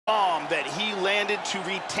bomb that he landed to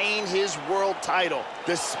retain his world title.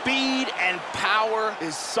 The speed and power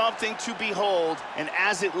is something to behold, and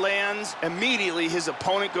as it lands, immediately his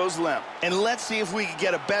opponent goes limp. And let's see if we can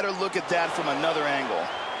get a better look at that from another angle.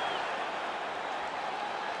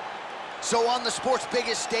 So on the sport's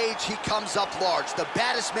biggest stage, he comes up large. The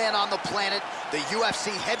baddest man on the planet, the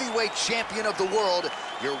UFC heavyweight champion of the world,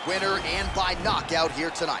 your winner and by knockout here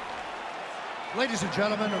tonight. Ladies and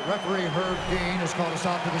gentlemen, referee Herb Dean has called a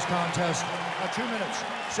stop to this contest at 2 minutes,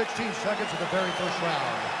 16 seconds of the very first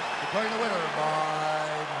round. Declaring the winner by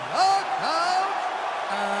knockout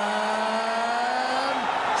and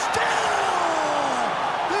still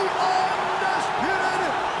the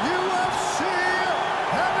undisputed UFC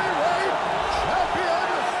heavyweight champion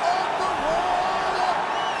of the world,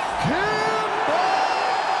 Kimbo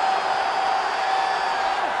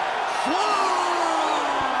Slice!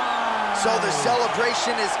 So the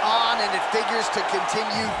celebration is on, and it figures to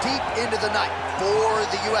continue deep into the night for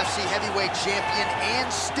the UFC heavyweight champion,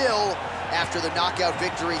 and still after the knockout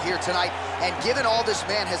victory here tonight. And given all this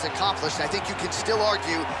man has accomplished, I think you can still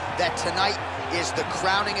argue that tonight is the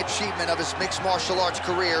crowning achievement of his mixed martial arts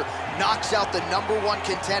career. Knocks out the #1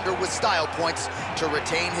 contender with style points to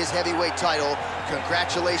retain his heavyweight title.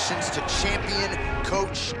 Congratulations to champion,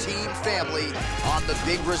 coach, team, family on the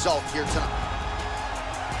big result here tonight.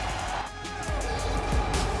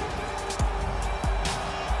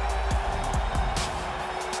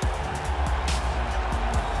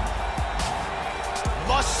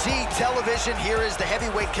 Must-see television. Here is the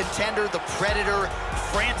heavyweight contender, the Predator,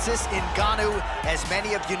 Francis Ngannou. As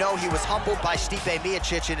many of you know, he was humbled by Stipe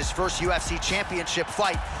Miocic in his first UFC championship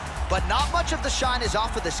fight. But not much of the shine is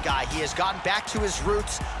off of this guy. He has gotten back to his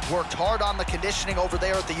roots, worked hard on the conditioning over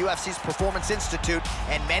there at the UFC's Performance Institute,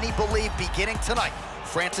 and many believe beginning tonight,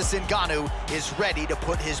 Francis Ngannou is ready to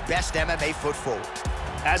put his best MMA foot forward.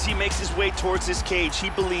 As he makes his way towards this cage,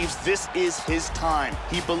 he believes this is his time.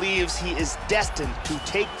 He believes he is destined to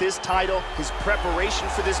take this title. His preparation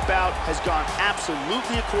for this bout has gone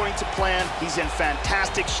absolutely according to plan. He's in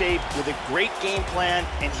fantastic shape with a great game plan,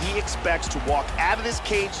 and he expects to walk out of this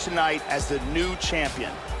cage tonight as the new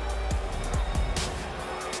champion.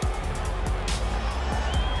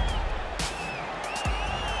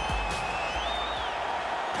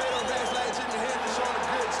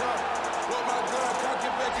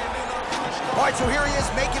 All right, so here he is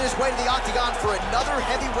making his way to the octagon for another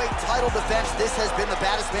heavyweight title defense. This has been the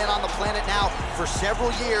baddest man on the planet now for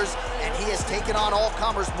several years, and he has taken on all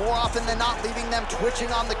comers more often than not, leaving them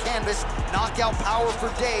twitching on the canvas. Knockout power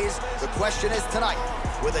for days. The question is tonight,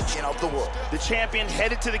 with a chin of the world. The champion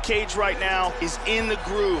headed to the cage right now is in the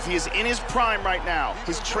groove. He is in his prime right now.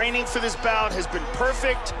 His training for this bout has been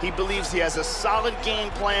perfect. He believes he has a solid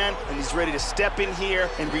game plan, and he's ready to step in here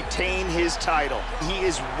and retain his title. He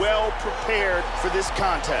is well prepared for this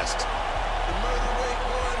contest.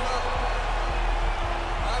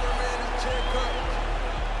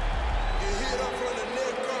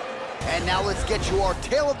 And now let's get you our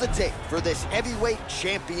tale of the tape for this heavyweight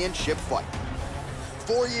championship fight.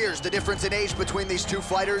 4 years, the difference in age between these two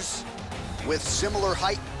fighters, with similar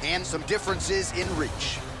height and some differences in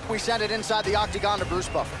reach. We send it inside the octagon to Bruce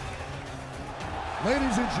Buffer.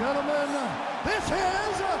 Ladies and gentlemen, this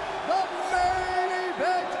is the main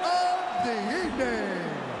event of the evening.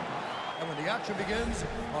 And when the action begins,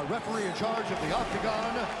 our referee in charge of the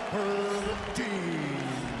octagon, Herb Dean.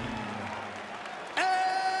 And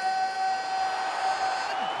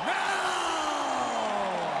now,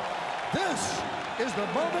 this is the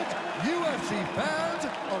moment UFC fans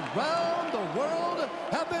around the world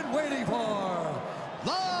have been waiting for.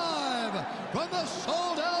 Live from the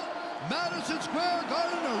sold-out Madison Square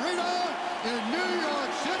Garden Arena in New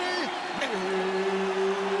York City,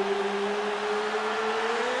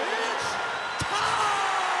 it's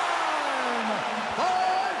time!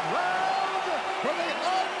 5 rounds for the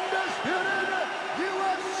undisputed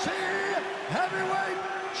UFC Heavyweight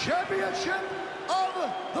Championship of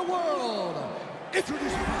the world.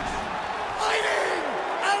 Introducing first, fighting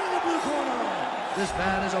out of the blue corner. This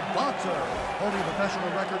man is a boxer, holding a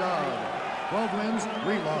professional record of 12 wins,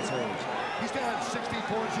 3 losses. He stands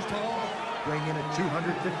 64 inches tall, weighing in at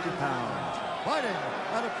 250 pounds. Fighting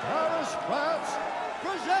out of Paris, France,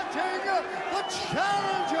 presenting the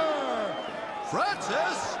challenger,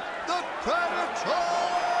 Francis the Predator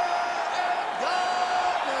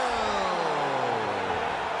Ngannou.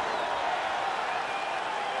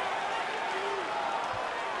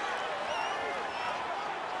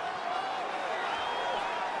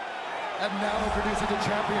 And now introducing the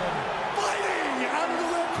champion, fighting out of the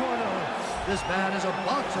red corner. This man is a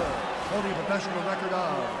boxer, holding a professional record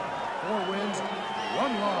of 4 wins,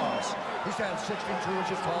 1 loss. He stands 62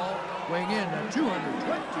 inches tall, weighing in at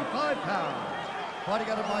 225 pounds. Fighting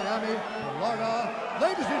out of Miami, Florida,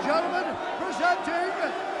 ladies and gentlemen, presenting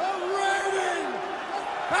the reigning,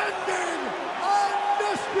 defending,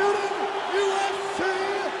 undisputed UFC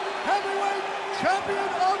heavyweight champion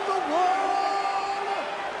of the world,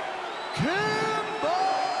 Kimbo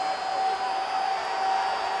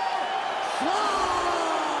Slice!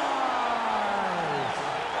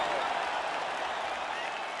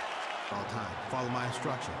 All time. Follow my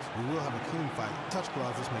instructions. We will have a clean fight. Touch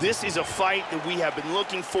gloves. This is a fight that we have been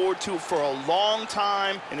looking forward to for a long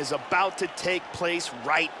time and is about to take place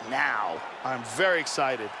right now. I'm very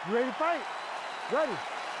excited. You ready to fight? Ready.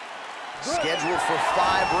 Scheduled for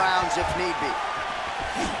 5 rounds if need be.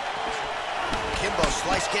 Kimbo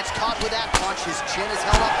Slice gets caught with that punch. His chin is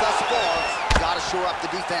held up thus far. Got to shore up the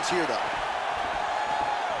defense here, though.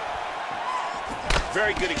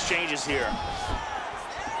 Very good exchanges here.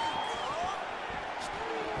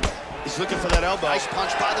 He's looking for that elbow. Nice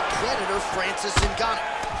punch by the Predator, Francis Ngannou.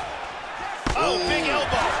 Oh, big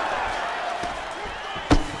elbow.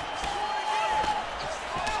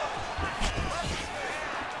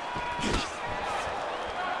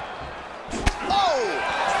 Oh!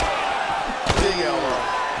 Big elbow.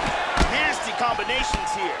 Nasty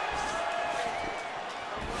combinations here.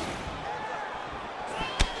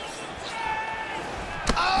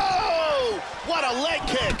 Oh! What a leg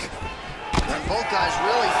kick. And both guys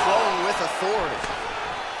really throwing with authority.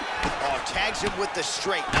 Oh, tags him with the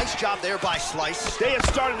straight. Nice job there by Slice. They have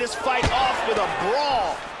started this fight off with a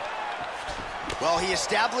brawl. Well, he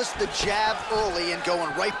established the jab early and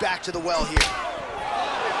going right back to the well here.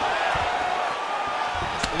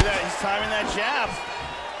 Look at that, he's timing that jab.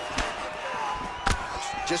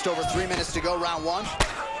 Just over 3 minutes to go, round 1. The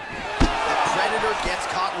Predator gets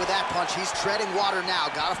caught with that punch. He's treading water now.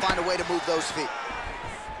 Got to find a way to move those feet.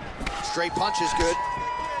 Straight punch is good.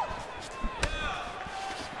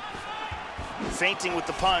 Feinting with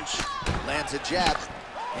the punch. Lands a jab.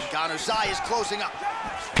 Ngannou's eye is closing up.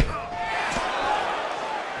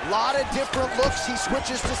 A lot of different looks. He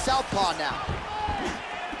switches to southpaw now.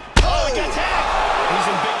 Oh, he got tagged. He's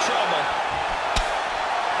in big trouble.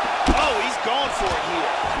 Oh, he's going for it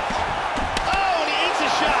here. Oh, and he eats a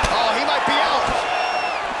shot. Oh, he might be out.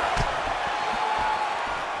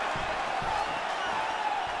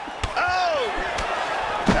 Oh!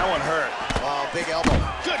 That one hurt. Oh, big elbow.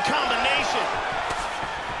 Good combination.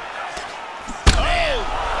 Oh!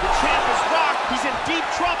 The champ is rocked. He's in deep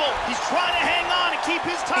trouble. He's trying to hang on and keep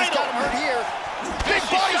his title. He's got him hurt here. Big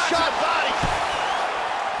body shot to the body.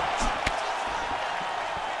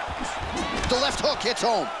 The left hook hits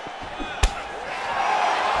home.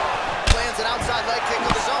 Lands an outside leg kick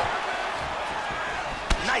of his own.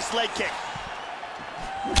 Nice leg kick.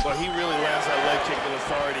 Well, he really lands that leg kick with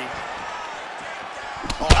authority.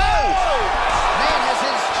 Oh! Man has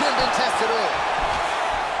his chin been tested early.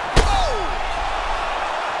 Oh!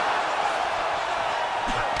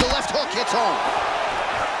 The left hook hits home.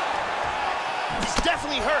 He's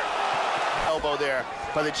definitely hurt. Elbow there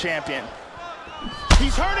by the champion.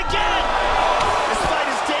 He's hurt again! This fight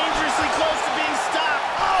is dangerously close to being stopped.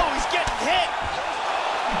 Oh, he's getting hit!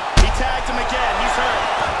 He tagged him again. He's hurt.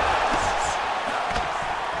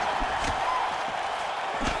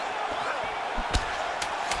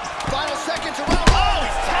 Final seconds around. Oh,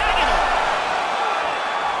 he's tagging him!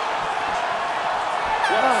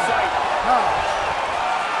 What a fight.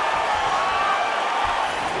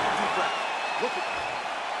 Take a deep breath. Look at me.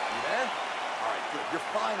 You there? All right, good. You're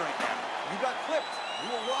fine right now. You got clipped. You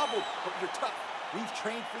were wobbled, but you're tough. We've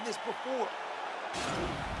trained for this before.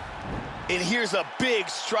 And here's a big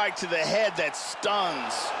strike to the head that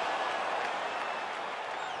stuns.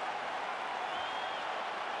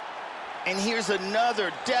 And here's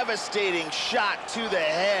another devastating shot to the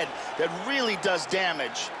head that really does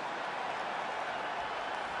damage.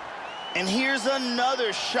 And here's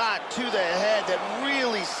another shot to the head that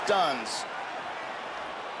really stuns.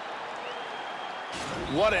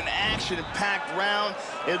 What an action-packed round.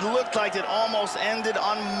 It looked like it almost ended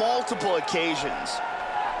on multiple occasions.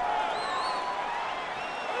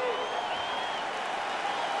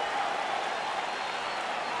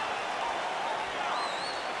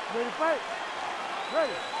 Ready to fight?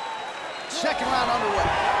 Ready. Second round underway.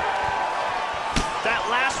 That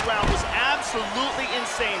last round was absolutely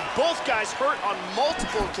insane. Both guys hurt on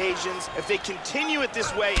multiple occasions. If they continue it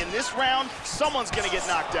this way in this round, someone's gonna get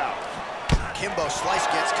knocked out. Kimbo Slice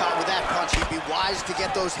gets caught with that punch. He'd be wise to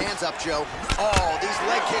get those hands up, Joe. Oh, these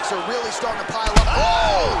leg kicks are really starting to pile up.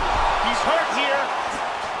 Oh! He's hurt here.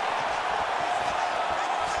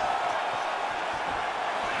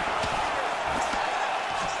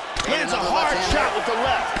 Lands a hard shot with the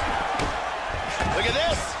left. Look at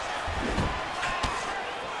this.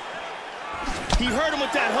 He hurt him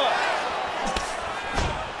with that hook.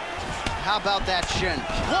 How about that shin?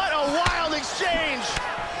 What a wild exchange.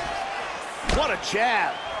 What a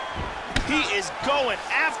jab. He is going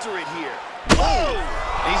after it here. Oh!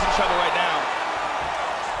 He's in trouble right now.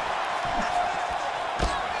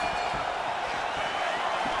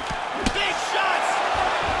 Big shots!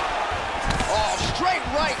 Oh, straight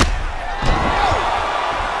right. Oh!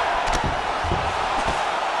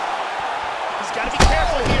 He's got to be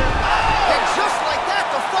careful here. Oh! And just like that,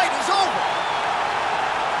 the fight is over.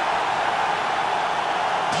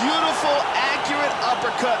 Beautiful, accurate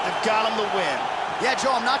uppercut that got him the win. Yeah,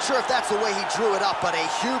 Joe, I'm not sure if that's the way he drew it up, but a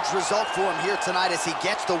huge result for him here tonight as he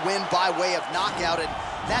gets the win by way of knockout, and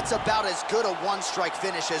that's about as good a one-strike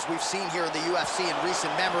finish as we've seen here in the UFC in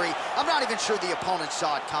recent memory. I'm not even sure the opponent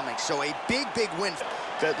saw it coming, so a big, big win.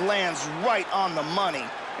 That lands right on the money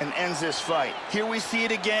and ends this fight. Here we see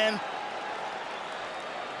it again.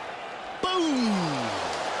 Boom!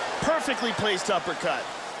 Perfectly placed uppercut.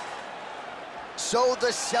 So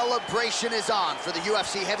the celebration is on for the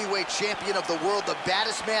UFC heavyweight champion of the world, the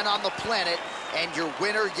baddest man on the planet, and your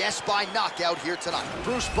winner, yes, by knockout here tonight.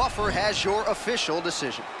 Bruce Buffer has your official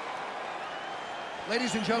decision.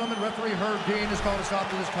 Ladies and gentlemen, referee Herb Dean has called a stop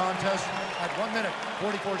to this contest at 1 minute,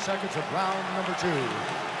 44 seconds of round number 2.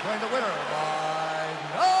 Declaring the winner by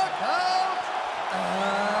knockout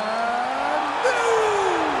and new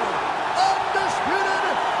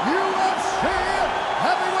undisputed UFC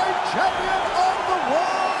heavyweight champion of the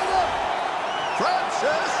world,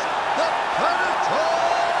 Francis the Predator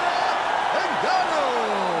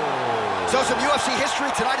Ngannou. So some UFC history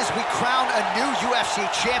tonight as we crown a new UFC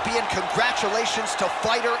champion. Congratulations to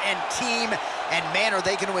fighter and team. And man, are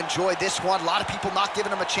they going to enjoy this one. A lot of people not giving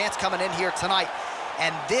them a chance coming in here tonight.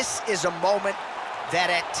 And this is a moment that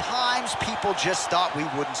at times people just thought we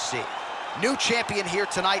wouldn't see. New champion here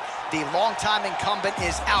tonight. The longtime incumbent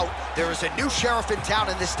is out. There is a new sheriff in town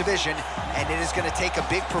in this division, and it is going to take a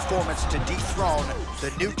big performance to dethrone the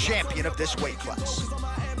new champion of this weight class.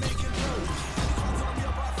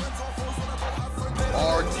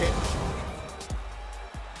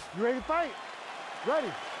 You ready to fight?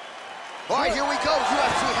 Ready. All right, here we go.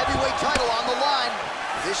 UFC heavyweight title on the line.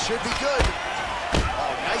 This should be good.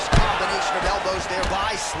 Oh, nice combination of elbows there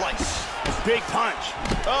by Slice. Big punch.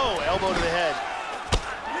 Oh, elbow to the head.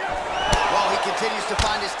 Well, he continues to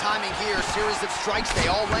find his timing here. Series of strikes, they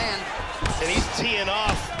all land. And he's teeing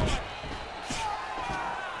off.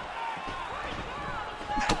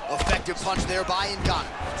 Effective punch there by Ngannou.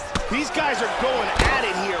 These guys are going at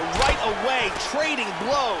it here right away, trading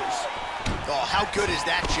blows. Oh, how good is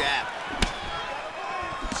that jab?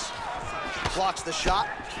 Blocks the shot.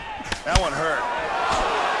 That one hurt.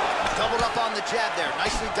 Doubled up on the jab there.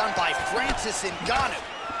 Nicely done by Francis Ngannou.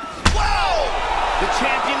 Whoa! The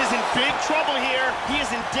champion is in big trouble here. He is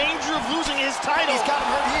in danger of losing his title. He's got him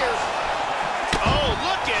hurt here. Oh,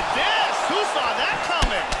 look at this. Who saw that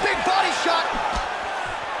coming? Big body shot.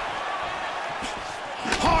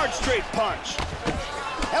 Hard straight punch.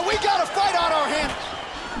 And we got a fight on our hands.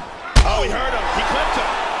 Oh, he hurt him. He clipped him.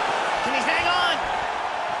 Can he hang on?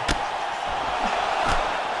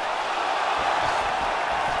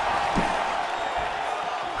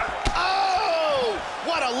 Oh,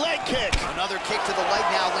 what a leg kick. Another kick to the leg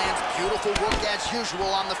now lands. Beautiful work as usual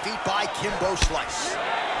on the feet by Kimbo Slice.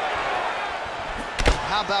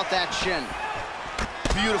 How about that shin?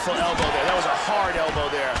 Beautiful elbow there. That was a hard elbow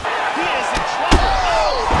there. He is in trouble.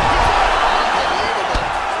 Oh! Unbelievable.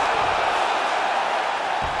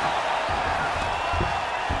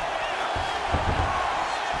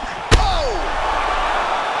 Oh!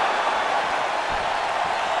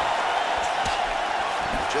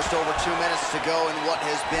 Just over 2 minutes to go in what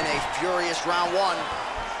has been a furious round one.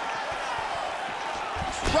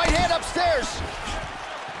 Right hand upstairs.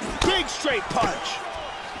 Big straight punch.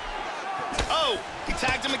 Oh, he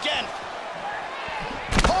tagged him again.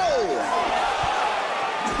 Oh!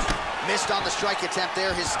 Missed on the strike attempt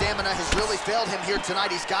there. His stamina has really failed him here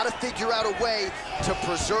tonight. He's got to figure out a way to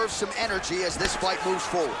preserve some energy as this fight moves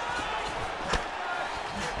forward.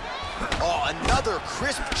 Oh, another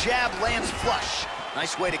crisp jab lands flush.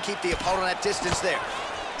 Nice way to keep the opponent at distance there.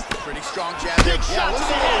 Pretty strong jab there. Big shot to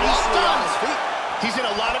the head. He's On his stunned. feet. He's in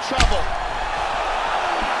a lot of trouble.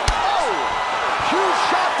 Oh! Huge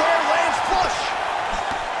shot there, lands flush.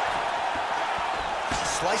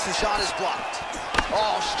 Slice's shot is blocked.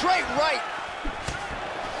 Oh, straight right.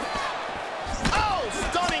 Oh,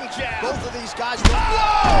 stunning jab. Both of these guys were...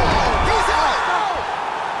 Whoa! He's out!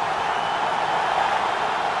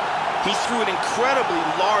 He threw an incredibly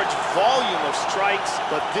large volume of strikes,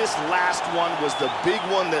 but this last one was the big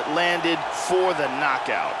one that landed for the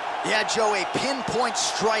knockout. Yeah, Joe, a pinpoint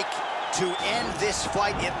strike to end this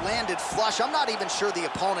fight. It landed flush. I'm not even sure the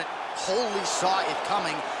opponent wholly saw it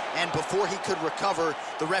coming, and before he could recover,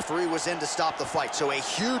 the referee was in to stop the fight. So a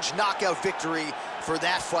huge knockout victory for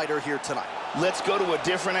that fighter here tonight. Let's go to a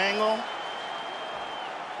different angle.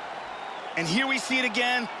 And here we see it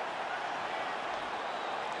again.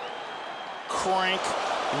 Crank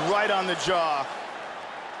right on the jaw.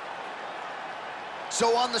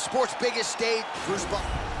 So on the sport's biggest stage, Bruce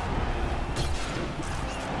Buffer.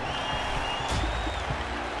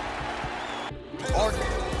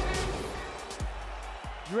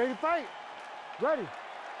 You ready to fight? Ready.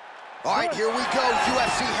 All right, here we go.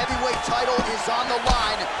 UFC heavyweight title is on the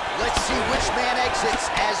line. Let's see which man exits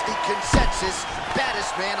as the consensus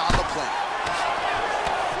baddest man on the planet.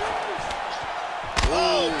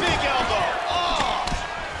 Oh, big elbow. Oh.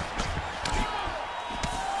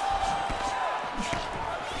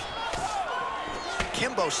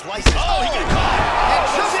 Kimbo slices. Oh, he got caught. And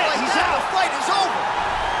Oh, just that's it. like He's that, out. the fight is over.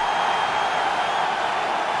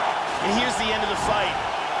 And here's the end of the fight.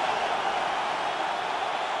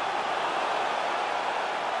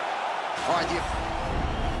 All right,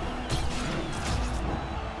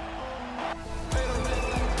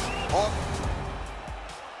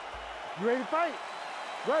 You ready to fight?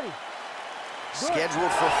 Ready.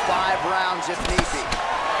 scheduled for 5 rounds if need be.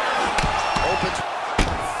 Opens.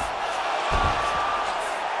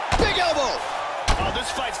 Big elbow. Oh, this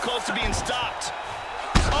fight's close to being stopped.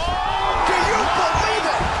 Do you believe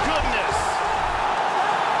it? Goodness.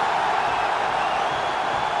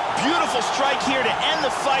 Beautiful strike here to end the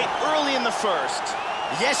fight early in the first.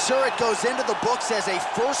 Yes, sir, it goes into the books as a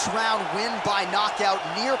first-round win by knockout,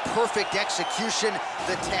 near-perfect execution.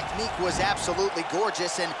 The technique was absolutely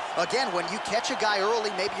gorgeous, and again, when you catch a guy early,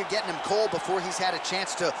 maybe you're getting him cold before he's had a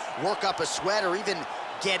chance to work up a sweat or even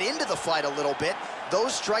get into the fight a little bit.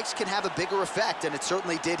 Those strikes can have a bigger effect, and it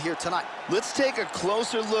certainly did here tonight. Let's take a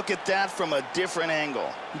closer look at that from a different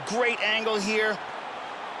angle. Great angle here.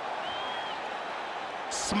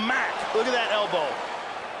 Smack. Look at that elbow.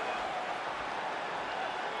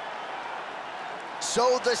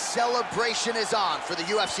 So the celebration is on for the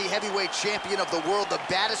UFC heavyweight champion of the world, the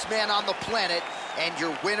baddest man on the planet, and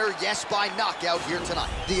your winner, yes, by knockout here tonight.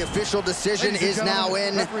 The official decision is now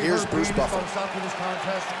in. Here's Bruce Buffer. Stopped this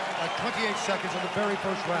contest at 28 seconds of the very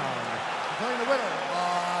first round. Declaring the winner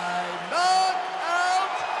by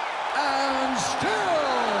knockout and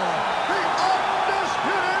still the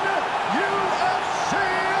undisputed UFC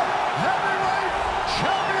heavyweight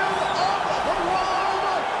champion of the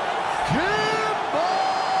world, Kimbo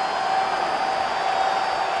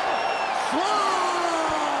Slice!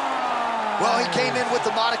 Well, he came in with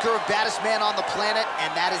the moniker of baddest man on the planet,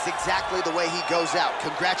 and that is exactly the way he goes out.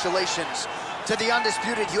 Congratulations to the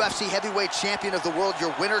undisputed UFC heavyweight champion of the world,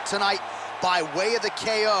 your winner tonight by way of the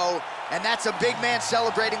KO. And that's a big man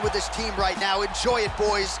celebrating with his team right now. Enjoy it,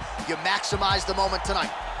 boys. You maximize the moment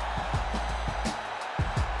tonight.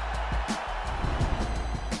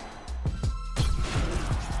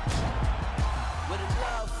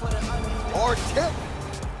 Or tip.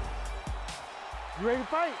 You ready to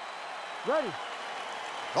fight? Ready.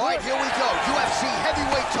 All right, here we go. UFC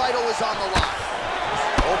heavyweight title is on the line.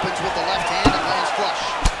 Opens with the left hand and lands flush.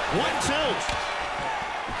 1-2.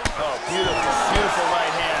 Oh, beautiful, beautiful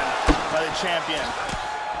right hand by the champion.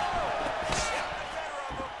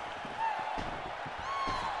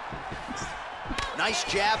 Nice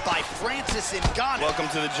jab by Francis Ngannou. Welcome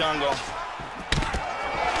to the jungle.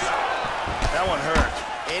 That one hurt.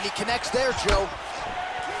 And he connects there, Joe.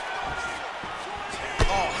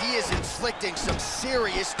 Oh, he is inflicting some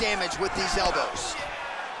serious damage with these elbows.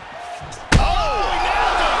 Oh, he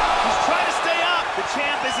nailed him. He's trying to stay up. The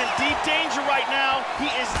champ is in deep danger right now.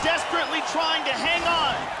 He is desperately trying to hang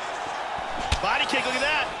on. Body kick, look at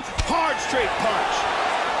that. Hard straight punch.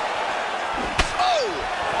 Oh!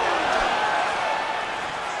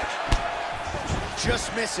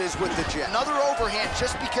 Just misses with the jab. Another overhand,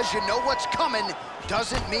 just because you know what's coming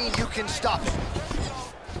doesn't mean you can stop it.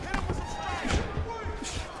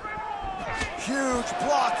 Huge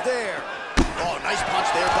block there. Oh, nice punch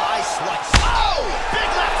there by Slice. Oh! Big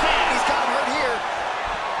left hand. He's got him hurt here.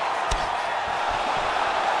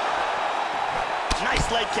 Nice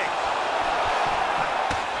leg kick.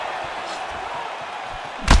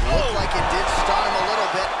 Looked like it did stun him a little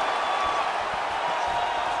bit.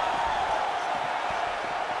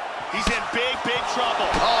 He's in big, big trouble.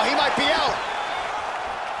 Oh, he might be out.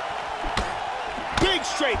 Big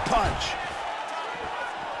straight punch.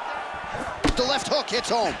 The left hook hits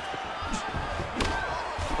home.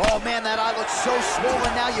 Oh, man, that eye looks so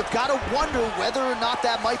swollen now. You've got to wonder whether or not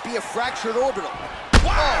that might be a fractured orbital.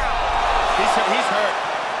 Wow! He's hurt.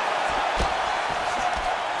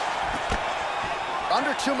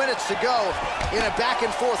 Under 2 minutes to go in a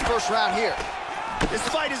back-and-forth first round here. This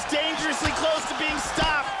fight is dangerously close to being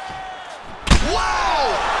stopped. Wow!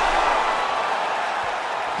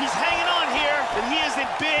 He's hanging on here, but he is in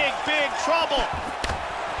big, big trouble.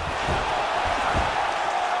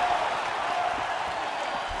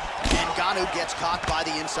 Ngannou gets caught by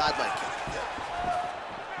the inside leg kick.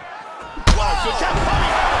 Whoa! Good job. He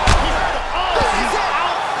hurt him. Oh, he's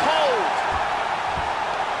out cold.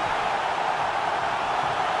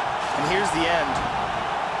 And here's the end.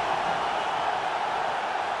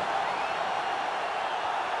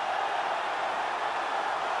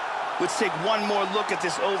 Let's take one more look at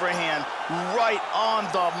this overhand. Right on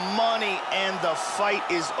the money, and the fight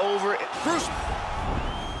is over. Bruce.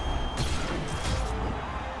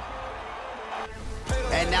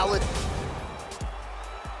 And now let's...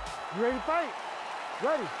 You ready to fight?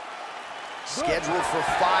 Ready. Scheduled for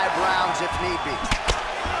 5 rounds if need be.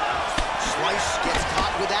 Slice gets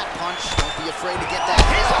caught with that punch. Don't be afraid to get that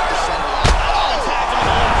hit off the center line. Oh!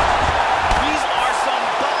 These are some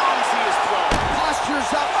bombs he is throwing.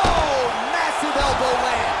 Postures up. Oh! Massive elbow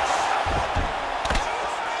lands.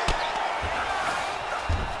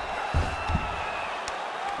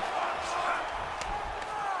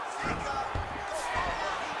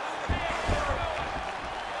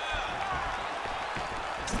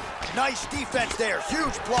 Nice defense there.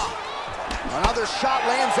 Huge block. Another shot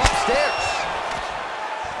lands upstairs.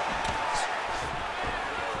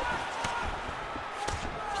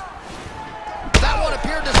 That one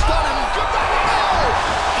appeared to stun him. Oh!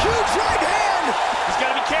 Huge right hand! He's got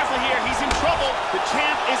to be careful here. He's in trouble. The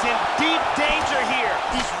champ is in deep danger here.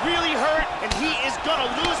 He's really hurt, and he is going to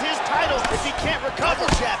lose his title if he can't recover. Double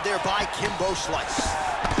jab there by Kimbo Slice.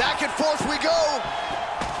 Back and forth we go.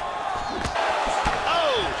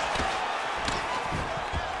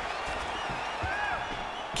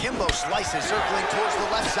 Kimbo Slice is circling towards the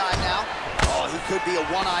left side now. Oh, he could be a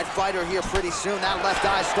one-eyed fighter here pretty soon. That left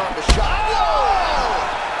eye's starting to shine. Whoa!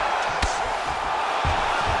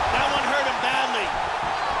 That one hurt him badly.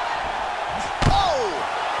 Oh!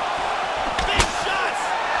 Big shots!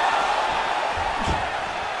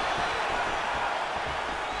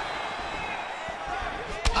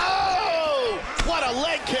 Oh! What a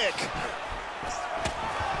leg kick!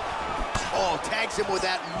 Oh, tags him with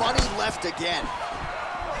that money left again.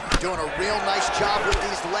 Doing a real nice job with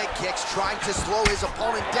these leg kicks, trying to slow his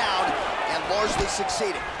opponent down and largely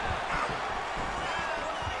succeeding.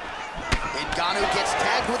 Ngannou gets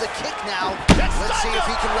tagged with a kick now. Let's see if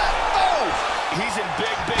he can wrap. Oh! He's in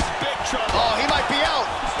big, big, big trouble. Oh, he might be out.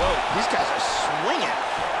 Whoa, these guys are swinging.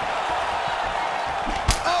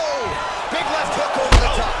 Oh! Big left hook over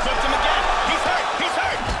the top. Flipped him again. He's hurt. He's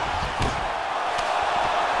hurt.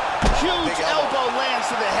 Huge elbow lands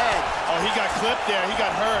to the head. Oh, he got clipped there. He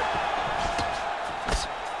got hurt.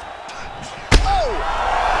 Oh!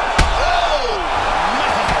 Oh!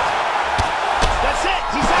 Man. That's it.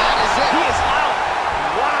 He's out. That is it. He is out.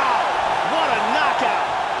 Wow. What a knockout.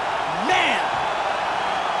 Man.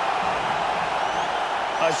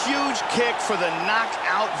 A huge kick for the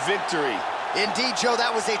knockout victory. Indeed, Joe,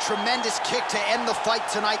 that was a tremendous kick to end the fight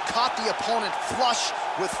tonight. Caught the opponent flush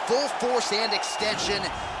with full force and extension.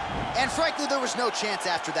 And frankly, there was no chance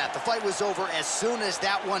after that. The fight was over as soon as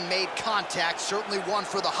that one made contact. Certainly one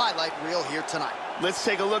for the highlight reel here tonight. Let's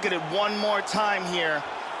take a look at it one more time here.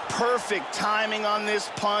 Perfect timing on this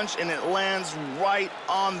punch, and it lands right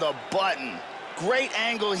on the button. Great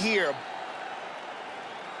angle here.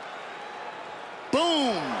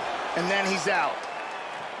 Boom! And then he's out.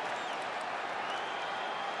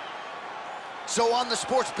 So on the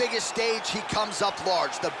sport's biggest stage, he comes up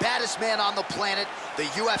large. The baddest man on the planet, the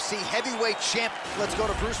UFC heavyweight champ. Let's go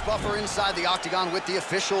to Bruce Buffer inside the octagon with the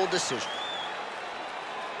official decision.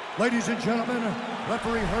 Ladies and gentlemen,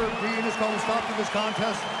 referee Herb Dean has called a stop to this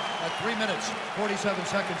contest at 3 minutes, 47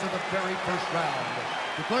 seconds of the very first round.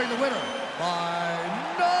 Declaring the winner by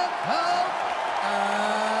knockout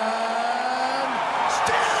and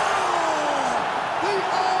still the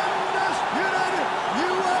undisputed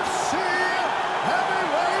UFC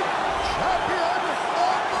heavyweight champion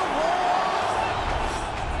of the world.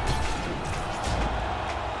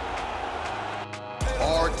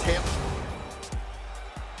 Our tip.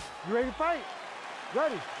 You ready to fight?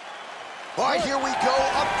 Ready. All right, here we go.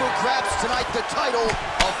 Up for grabs tonight, the title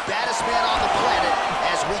of baddest man on the planet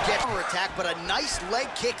as we get counter attack, but a nice leg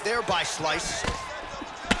kick there by Slice.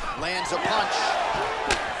 Lands a punch.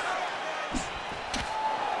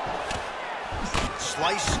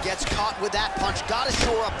 Slice gets caught with that punch. Got to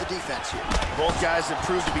shore up the defense here. Both guys have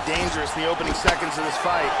proved to be dangerous in the opening seconds of this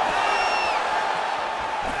fight.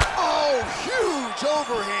 Oh, huge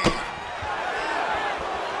overhand.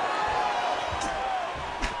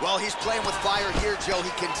 Well, he's playing with fire here, Joe. He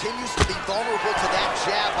continues to be vulnerable to that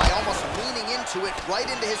jab by almost leaning into it right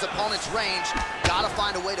into his opponent's range. Got to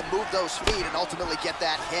find a way to move those feet and ultimately get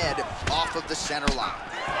that head off of the center line.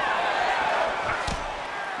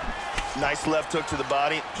 Nice left hook to the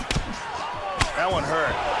body. That one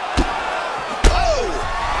hurt. Oh!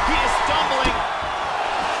 He is stumbling.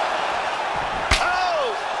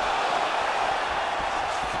 Oh!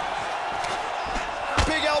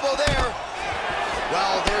 Big elbow there.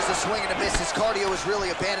 Well, there's a swing and a miss. His cardio is really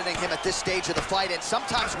abandoning him at this stage of the fight, and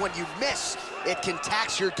sometimes when you miss, it can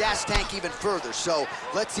tax your gas tank even further. So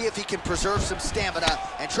let's see if he can preserve some stamina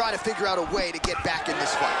and try to figure out a way to get back in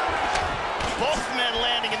this fight. Both men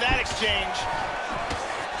landing in that exchange.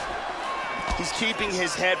 He's keeping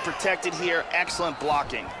his head protected here. Excellent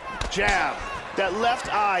blocking. Jab. That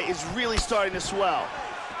left eye is really starting to swell.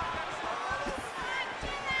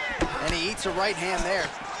 And he eats a right hand there.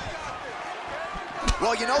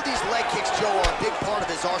 Well, you know these leg kicks, Joe, are a big part of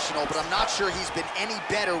his arsenal, but I'm not sure he's been any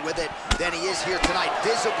better with it than he is here tonight.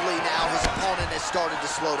 Visibly now, his opponent has started to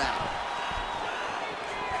slow down.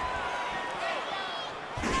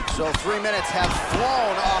 So 3 minutes have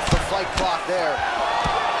flown off the fight clock there.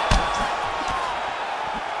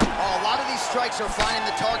 Oh, a lot of these strikes are finding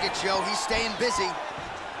the target, Joe. He's staying busy.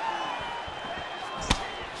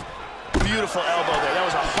 Beautiful elbow there. That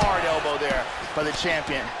was a hard elbow there by the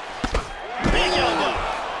champion. Big elbow.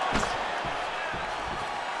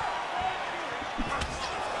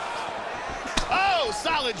 Oh,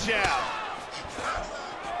 solid jab.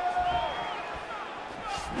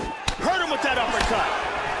 Hurt him with that uppercut.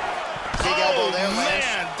 Big elbow there, Lance.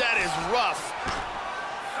 Man, that is rough.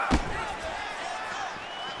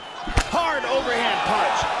 Hard overhand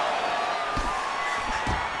punch.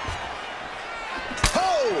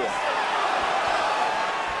 Oh!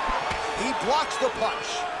 He blocks the punch.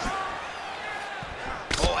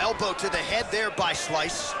 Oh, elbow to the head there by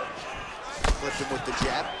Slice. Flipped him with the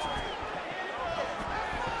jab.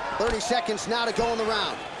 30 seconds now to go in the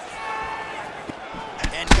round.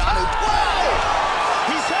 And Ngannou. Whoa!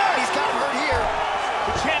 He's hurt. He's got him hurt here.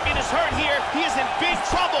 The champion is hurt here. He is in big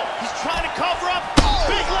trouble. He's trying to cover up. Oh!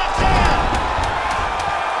 Big left hand.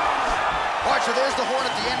 All right, so there's the horn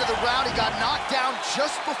at the end of the round. He got knocked down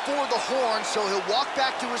just before the horn, so he'll walk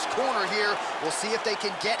back to his corner here. We'll see if they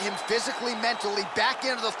can get him physically, mentally back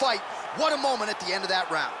into the fight. What a moment at the end of that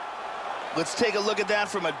round. Let's take a look at that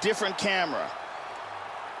from a different camera.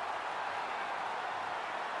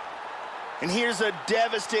 And here's a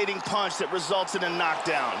devastating punch that results in a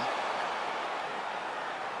knockdown.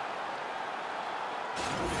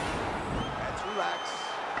 Let's relax.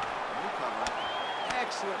 Recover.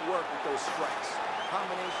 Excellent work with those strikes.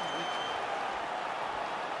 Combinations weak.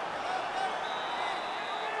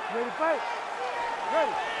 Ready to fight?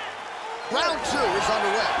 Ready. Round 2 is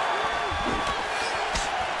underway.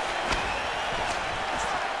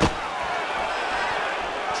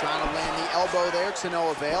 Trying to land the elbow there to no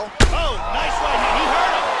avail. Oh, nice right hand. He hurt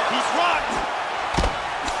him. He's rocked.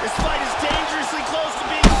 This fight is dangerously close to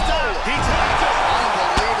being stopped. He tapped him.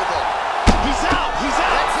 Unbelievable. He's out. He's out.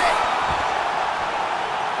 That's it.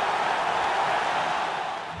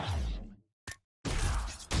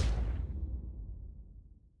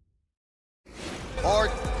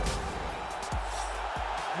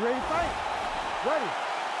 Ready to fight? Ready.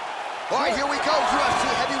 All right, here we go. UFC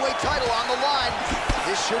heavyweight title on the line.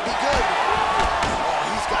 This should be good. Oh,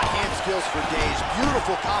 he's got hand skills for days.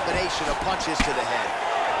 Beautiful combination of punches to the head.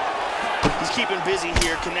 He's keeping busy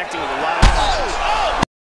here, connecting with a lot of punches. Oh!